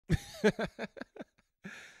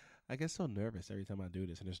I get so nervous every time I do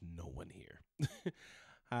this, and there's no one here.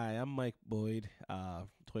 Hi, I'm Mike Boyd,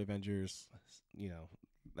 Toyvengers. You know,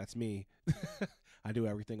 that's me. I do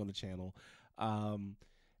everything on the channel, um,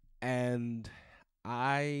 and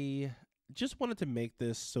I just wanted to make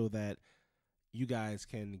this so that you guys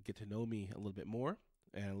can get to know me a little bit more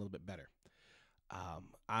and a little bit better.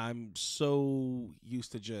 I'm so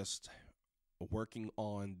used to just working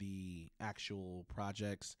on the actual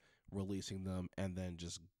projects, releasing them, and then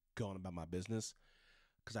just going about my business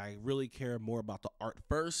because I really care more about the art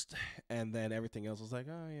first, and then everything else is like,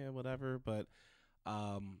 oh yeah, whatever.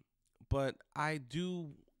 Um, but I do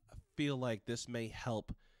feel like this may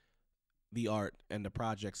help the art and the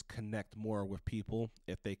projects connect more with people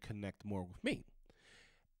if they connect more with me.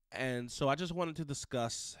 And so I just wanted to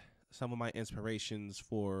discuss some of my inspirations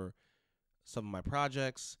for some of my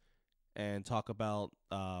projects and talk about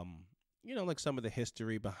like some of the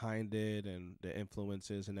history behind it and the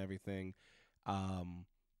influences and everything. Um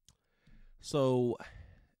so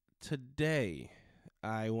today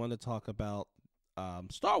I want to talk about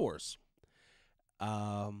Star Wars.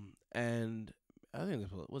 And I think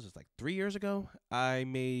this was this like 3 years ago I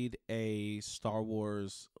made a Star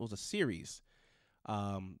Wars, it was a series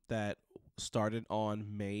that started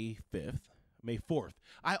on May 4th.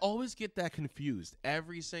 I always get that confused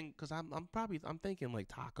every single because I'm thinking like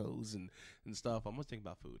tacos and stuff. I'm always thinking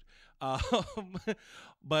about food.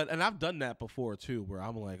 But I've done that before too, where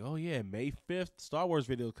I'm like, oh yeah, May 5th, Star Wars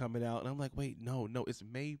video coming out, and I'm like, wait, no, it's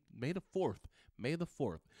May the 4th, May the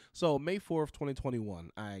 4th. So May 4th, 2021,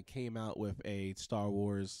 I came out with a Star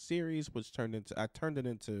Wars series, which I turned it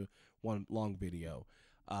into one long video.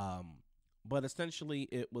 But essentially,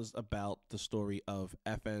 it was about the story of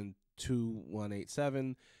FN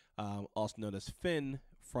 2187, also known as Finn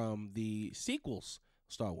from the sequels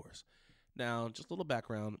Star Wars. Now, just a little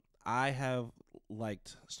background. I have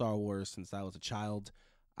liked Star Wars since I was a child.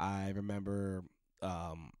 I remember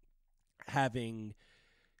having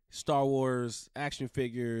Star Wars action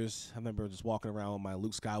figures. I remember just walking around with my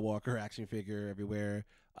Luke Skywalker action figure everywhere.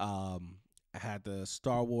 I had the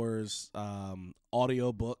Star Wars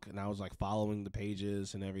audio book, and I was like following the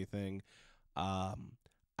pages and everything.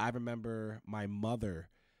 I remember my mother.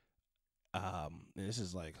 And this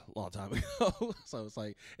is like a long time ago, so it's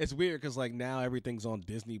like it's weird because like now everything's on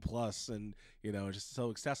Disney Plus, and it's just so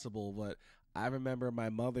accessible. But I remember my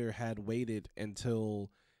mother had waited until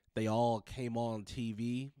they all came on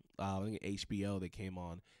TV. I think HBO they came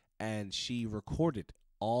on, and she recorded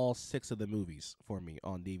all 6 of the movies for me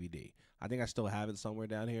on DVD. I think I still have it somewhere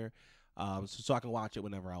down here, so I can watch it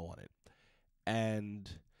whenever I want it. And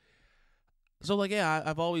so, like, yeah,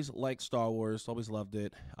 I've always liked Star Wars, always loved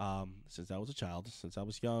it since I was a child, since I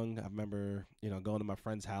was young. I remember, going to my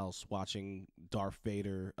friend's house watching Darth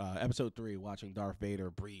Vader, Episode 3, watching Darth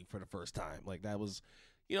Vader breathe for the first time. Like, that was,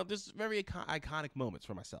 this very iconic moments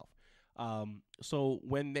for myself. So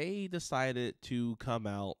when they decided to come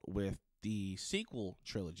out with the sequel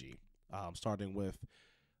trilogy, starting with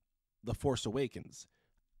The Force Awakens,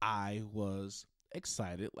 I was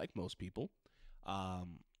excited, like most people.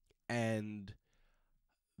 And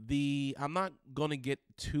I'm not gonna get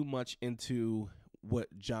too much into what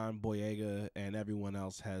John Boyega and everyone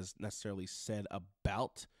else has necessarily said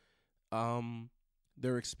about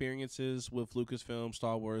their experiences with Lucasfilm,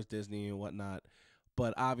 Star Wars, Disney, and whatnot.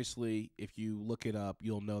 But obviously, if you look it up,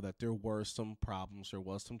 you'll know that there were some problems, there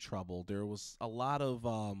was some trouble. There was a lot of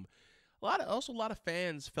a lot of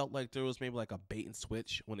fans felt like there was maybe like a bait and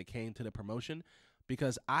switch when it came to the promotion,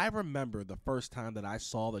 because I remember the first time that I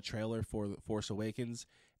saw the trailer for The Force Awakens,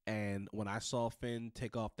 and when I saw Finn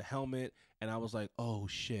take off the helmet, and I was like, oh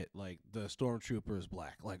shit, like the stormtrooper is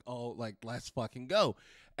black, like, oh, like let's fucking go.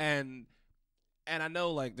 And I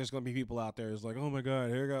know like there's gonna be people out there who's like, oh my god,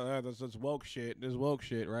 here go that's woke shit. This woke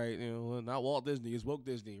shit, right? Not Walt Disney, it's woke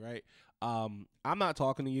Disney, right? I'm not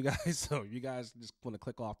talking to you guys, so if you guys just want to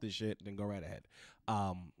click off this shit, then go right ahead.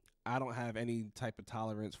 I don't have any type of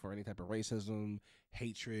tolerance for any type of racism,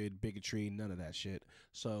 hatred, bigotry, none of that shit.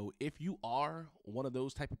 So if you are one of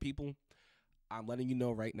those type of people, I'm letting you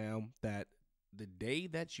know right now that the day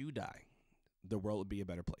that you die, the world would be a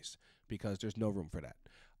better place, because there's no room for that.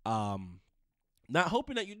 Not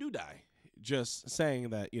hoping that you do die, just saying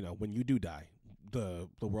that, when you do die, the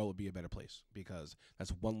world would be a better place, because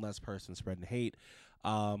that's one less person spreading hate.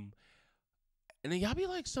 And then y'all be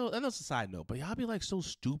like, so, and that's a side note, but y'all be like so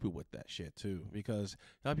stupid with that shit too, because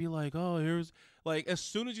y'all be like, oh, here's like, as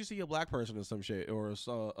soon as you see a black person or some shit, or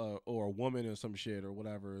a woman or some shit or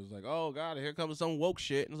whatever, it's like, oh god, here comes some woke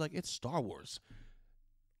shit, and it's like, it's Star Wars.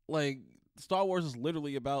 Like, Star Wars is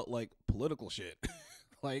literally about like political shit.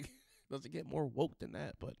 Like, does it get more woke than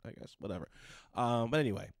that? But I guess whatever. But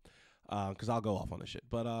anyway, because I'll go off on this shit.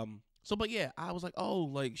 But yeah, I was like, oh,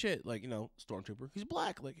 like shit, like Stormtrooper, he's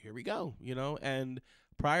black. Like here we go, And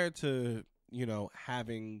prior to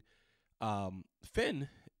having Finn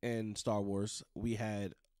in Star Wars, we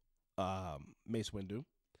had Mace Windu,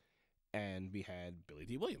 and we had Billy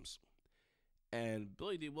D. Williams. And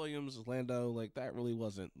Billy D. Williams, Lando, like that really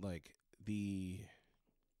wasn't like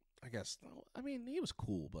I guess, I mean, he was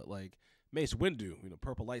cool, but like Mace Windu,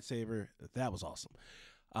 purple lightsaber, that was awesome.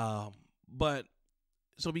 But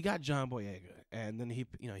so we got John Boyega, and then he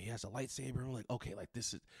has a lightsaber, and we're like, okay, like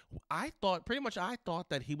this is, I thought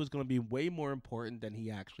that he was going to be way more important than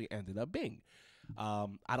he actually ended up being.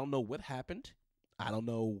 I don't know what happened. I don't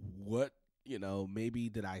know what, maybe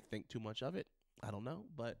did I think too much of it? I don't know,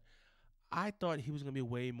 but I thought he was going to be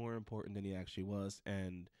way more important than he actually was,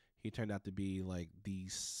 and he turned out to be like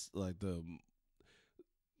this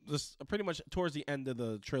pretty much towards the end of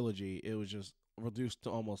the trilogy, it was just reduced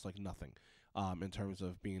to almost like nothing, in terms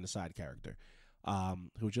of being a side character,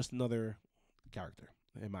 who was just another character,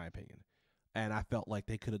 in my opinion. And I felt like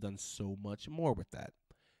they could have done so much more with that,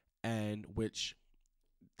 and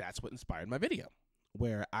that's what inspired my video,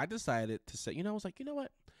 where I decided to say, I was like, you know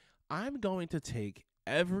what, I'm going to take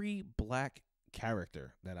every black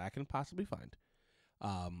character that I can possibly find,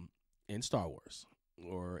 in Star Wars,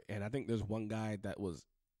 and I think there's one guy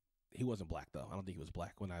he wasn't black though. I don't think he was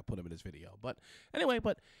black when I put him in this video. But anyway,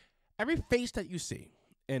 every face that you see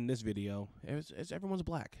in this video is everyone's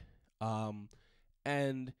black.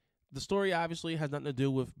 And the story obviously has nothing to do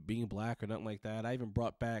with being black or nothing like that. I even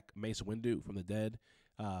brought back Mace Windu from the dead.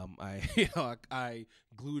 I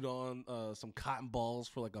glued on some cotton balls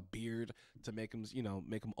for like a beard to make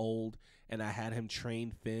him old, and I had him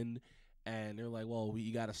train Finn. And they're like, well,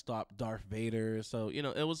 you got to stop Darth Vader. So,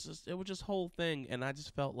 it was just whole thing. And I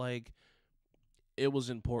just felt like it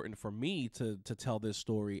was important for me to tell this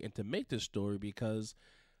story and to make this story, because,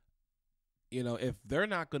 if they're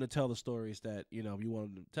not going to tell the stories that, you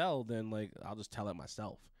want them to tell, then like, I'll just tell it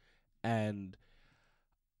myself. And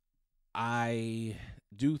I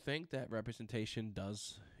do think that representation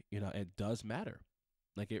does, it does matter.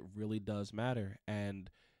 Like, it really does matter.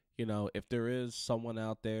 And if there is someone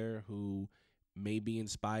out there who may be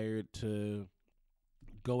inspired to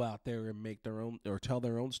go out there and make their own or tell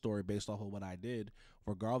their own story based off of what I did,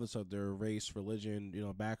 regardless of their race, religion,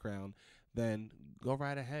 background, then go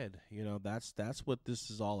right ahead. That's what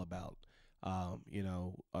this is all about.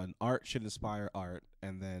 An art should inspire art,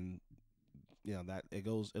 and then that it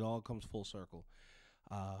all comes full circle.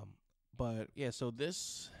 But yeah, so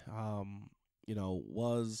this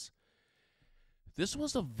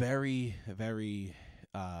was a very, very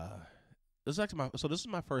this is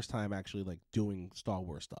my first time actually like doing Star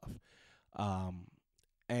Wars stuff.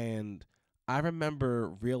 And I remember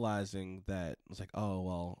realizing that I was like, oh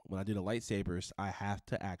well, when I do the lightsabers, I have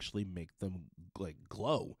to actually make them like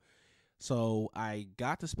glow. So I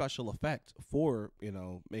got the special effect for,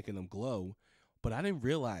 making them glow, but I didn't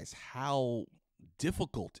realize how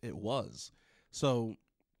difficult it was. So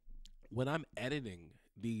when I'm editing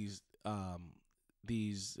these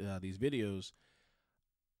videos,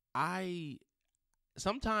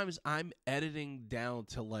 sometimes I'm editing down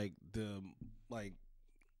to like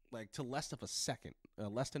to less than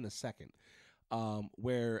a second,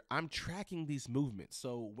 where I'm tracking these movements.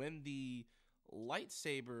 So when the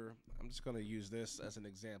lightsaber, I'm just gonna use this as an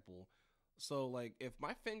example. So like if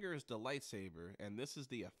my finger is the lightsaber and this is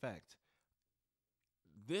the effect,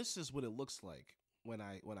 this is what it looks like when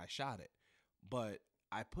I shot it. But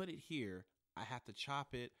I put it here, I have to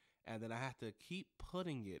chop it, and then I have to keep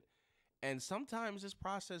putting it. And sometimes this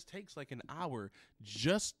process takes like an hour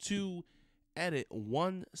just to edit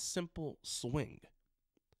one simple swing.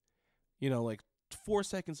 Like 4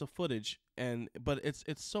 seconds of footage, but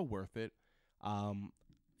it's so worth it.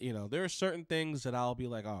 There are certain things that I'll be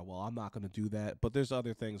like, oh well, I'm not gonna do that. But there's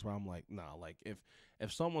other things where I'm like, nah, like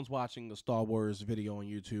if someone's watching the Star Wars video on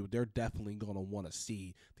YouTube, they're definitely gonna want to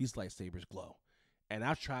see these lightsabers glow. And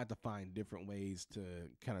I've tried to find different ways to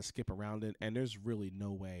kind of skip around it, and there's really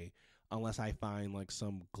no way, unless I find like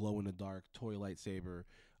some glow in the dark toy lightsaber,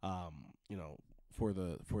 for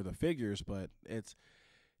the figures. But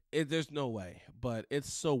there's no way. But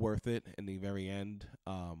it's so worth it in the very end.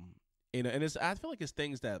 And I feel like it's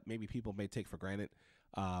things that maybe people may take for granted,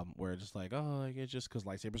 where it's just like, oh, like, it's just because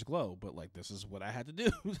lightsabers glow, but like this is what I had to do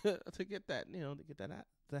to get that,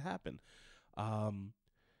 to happen.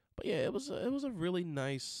 But yeah, it was a really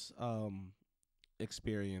nice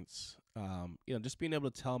experience. Just being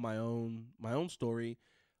able to tell my own story,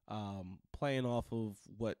 playing off of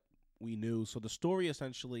what we knew. So the story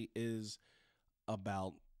essentially is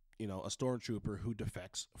about a stormtrooper who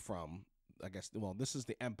defects from, I guess, well, this is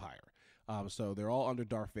the Empire. So they're all under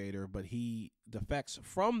Darth Vader, but he defects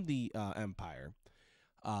from the Empire.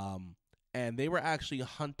 Um, and they were actually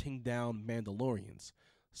hunting down Mandalorians.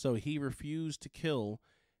 So he refused to kill.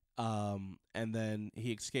 And then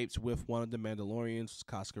he escapes with one of the Mandalorians,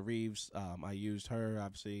 Koska Reeves. I used her,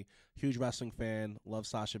 obviously, huge wrestling fan, love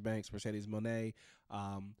Sasha Banks, Mercedes Moné.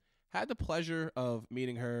 Had the pleasure of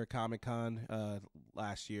meeting her at Comic-Con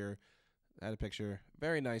last year. Had a picture.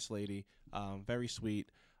 Very nice lady. Very sweet.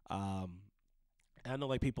 I know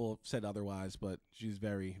like people said otherwise, but she's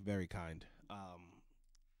very, very kind.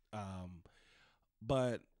 Um,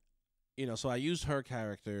 but so I used her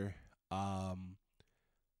character, and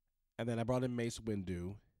then I brought in Mace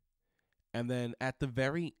Windu, and then at the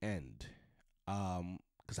very end,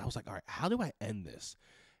 because I was like, all right, how do I end this?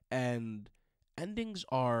 And endings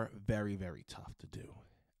are very, very tough to do,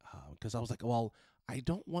 because I was like, well, I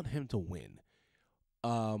don't want him to win.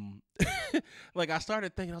 Like I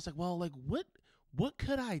started thinking, I was like, well, like what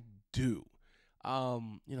could I do?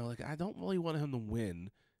 Like I don't really want him to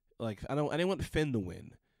win. Like I didn't want Finn to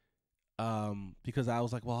win. Because I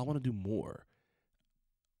was like, well, I want to do more.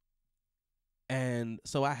 And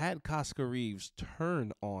so I had Koska Reeves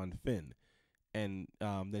turn on Finn, and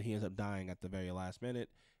then he ends up dying at the very last minute.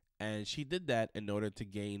 And she did that in order to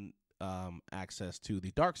gain access to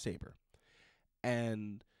the Darksaber,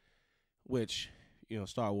 and which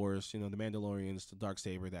Star Wars, the Mandalorians, the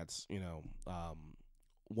Darksaber. That's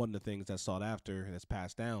one of the things that's sought after, that's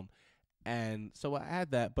passed down. And so I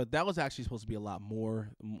had that, but that was actually supposed to be a lot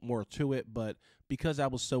more to it. But because I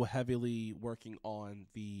was so heavily working on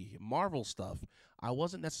the Marvel stuff, I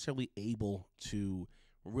wasn't necessarily able to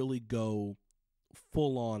really go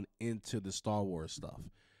full on into the Star Wars stuff.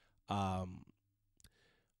 Um,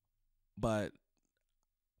 but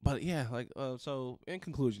yeah, like so in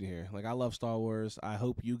conclusion here, like I love Star Wars. I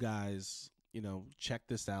hope you guys check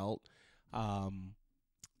this out.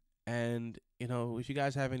 And if you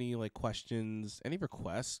guys have any like questions, any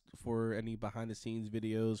requests for any behind the scenes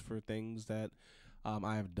videos for things that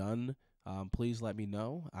I have done, please let me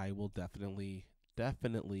know. I will definitely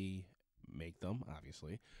make them,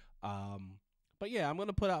 obviously. But yeah, I'm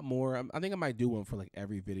gonna put out more. I think I might do one for like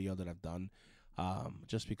every video that I've done,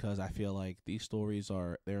 just because I feel like these stories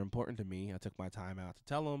they're important to me. I took my time out to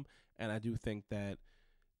tell them, and I do think that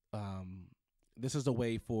this is a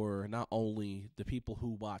way for not only the people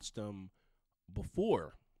who watched them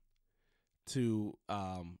before to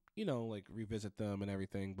like revisit them and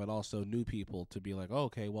everything, but also new people to be like, oh,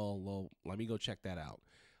 okay, well, let me go check that out.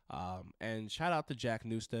 And shout out to Jack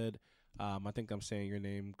Newstead. I think I'm saying your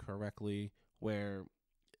name correctly. Where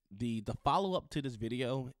the follow up to this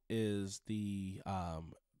video is the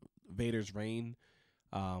Vader's Reign,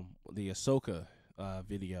 the Ahsoka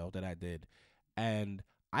video that I did, and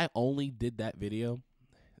I only did that video,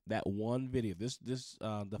 that one video, this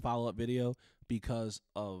the follow up video, because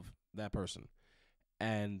of that person.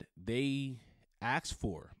 And they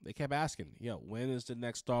kept asking, when is the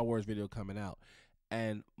next Star Wars video coming out?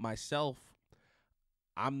 And myself,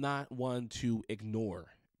 I'm not one to ignore,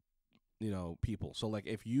 people. So like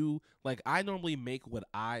if you like, I normally make what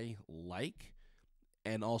I like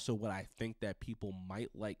and also what I think that people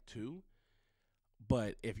might like too.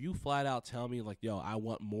 But if you flat out tell me like, yo, I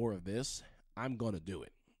want more of this, I'm going to do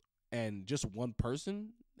it. And just one person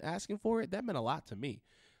asking for it, that meant a lot to me,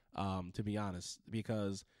 to be honest,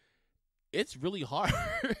 because it's really hard,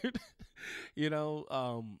 because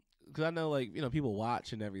I know like, people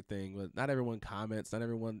watch and everything, but not everyone comments, not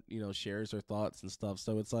everyone, shares their thoughts and stuff.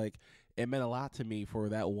 So it's like, it meant a lot to me for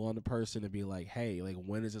that one person to be like, hey, like,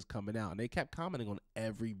 when is this coming out? And they kept commenting on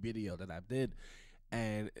every video that I did.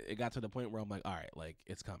 And it got to the point where I'm like, all right, like,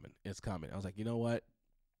 it's coming. I was like, you know what?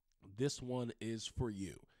 This one is for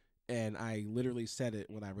you. And I literally said it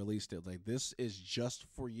when I released it. Like, this is just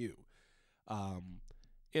for you.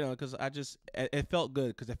 Because it felt good,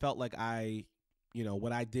 because it felt like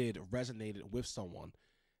what I did resonated with someone.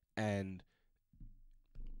 And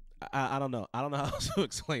I don't know. I don't know how to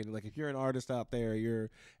explain it. Like, if you're an artist out there,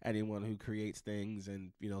 you're anyone who creates things,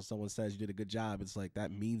 and, someone says you did a good job, it's like,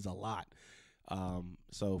 that means a lot.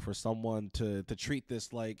 So for someone to treat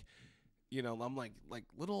this like, I'm like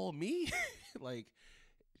little old me, like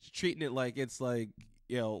treating it like it's like,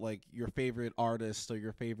 like your favorite artist or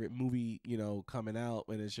your favorite movie, coming out,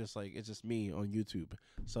 and it's just me on YouTube.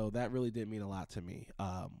 So that really did mean a lot to me.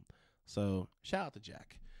 So shout out to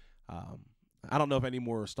Jack. I don't know if any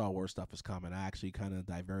more Star Wars stuff is coming. I actually kind of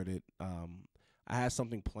diverted. I had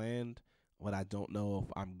something planned, but I don't know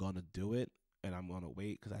if I'm gonna do it. and I'm gonna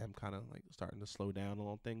wait because I am kind of like starting to slow down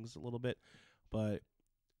on things a little bit. But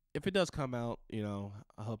if it does come out,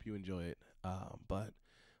 I hope you enjoy it. But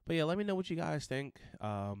yeah, let me know what you guys think.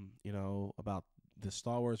 About the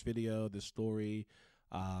Star Wars video, the story,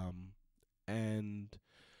 and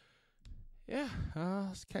yeah,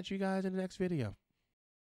 I'll catch you guys in the next video.